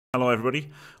Hello everybody,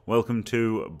 welcome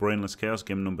to Brainless Chaos,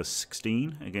 game number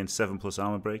 16 against 7+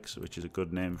 Armor Breaks, which is a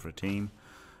good name for a team.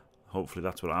 Hopefully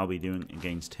that's what I'll be doing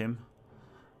against him.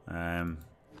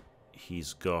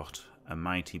 He's got a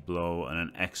Mighty Blow and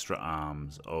an Extra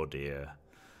Arms. Oh dear,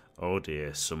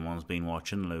 someone's been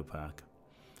watching Lupac.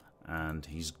 And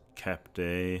he's kept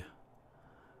a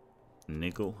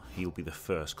Niggle. He'll be the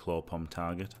first Claw Palm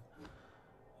target.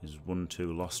 He's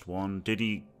 1-2, lost 1. Did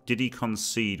he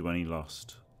concede when he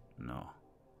lost? No.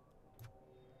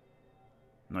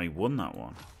 No, he won that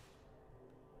one.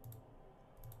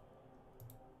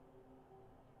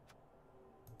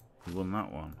 He won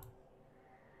that one.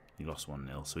 He lost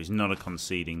 1-0, so he's not a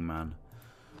conceding man.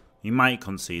 He might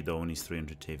concede though when he's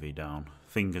 300 TV down.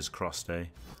 Fingers crossed, eh?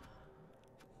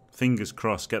 Fingers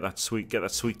crossed. Get that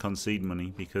sweet concede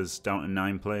money, because down to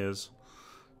 9 players.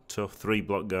 Tough. 3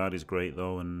 block guard is great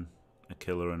though, and a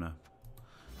killer and a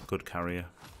good carrier.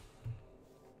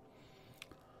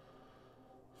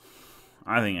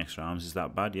 I think Extra Arms is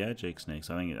that bad, yeah, Jake Snakes.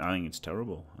 I think it's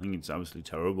terrible. I think it's absolutely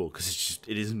terrible because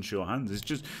it isn't sure hands. It's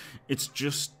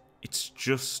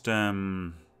just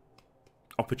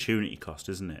opportunity cost,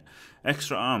 isn't it?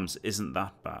 Extra Arms isn't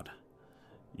that bad,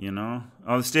 you know.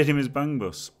 Oh, the stadium is Bang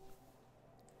Bus.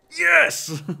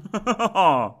 Yes,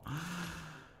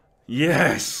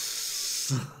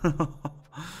 yes.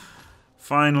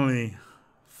 Finally.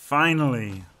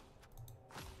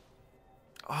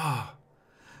 Oh.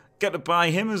 Get to buy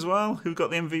him as well, who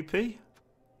got the MVP.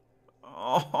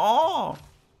 Oh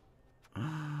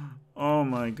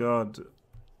my god.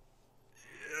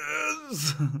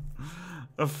 Yes!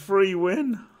 A free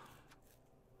win.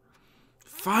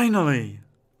 Finally.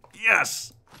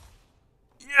 Yes.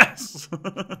 Yes.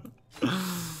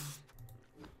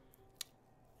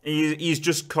 He's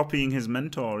just copying his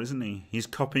mentor, isn't he? He's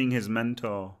copying his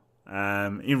mentor.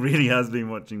 He really has been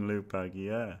watching Lupac,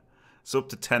 yeah. It's up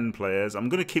to 10 players. I'm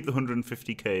going to keep the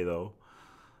 150k though,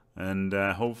 and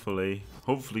hopefully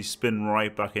spin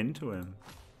right back into him.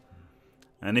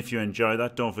 And if you enjoy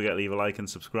that, don't forget to leave a like and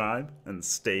subscribe, and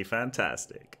stay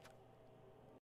fantastic.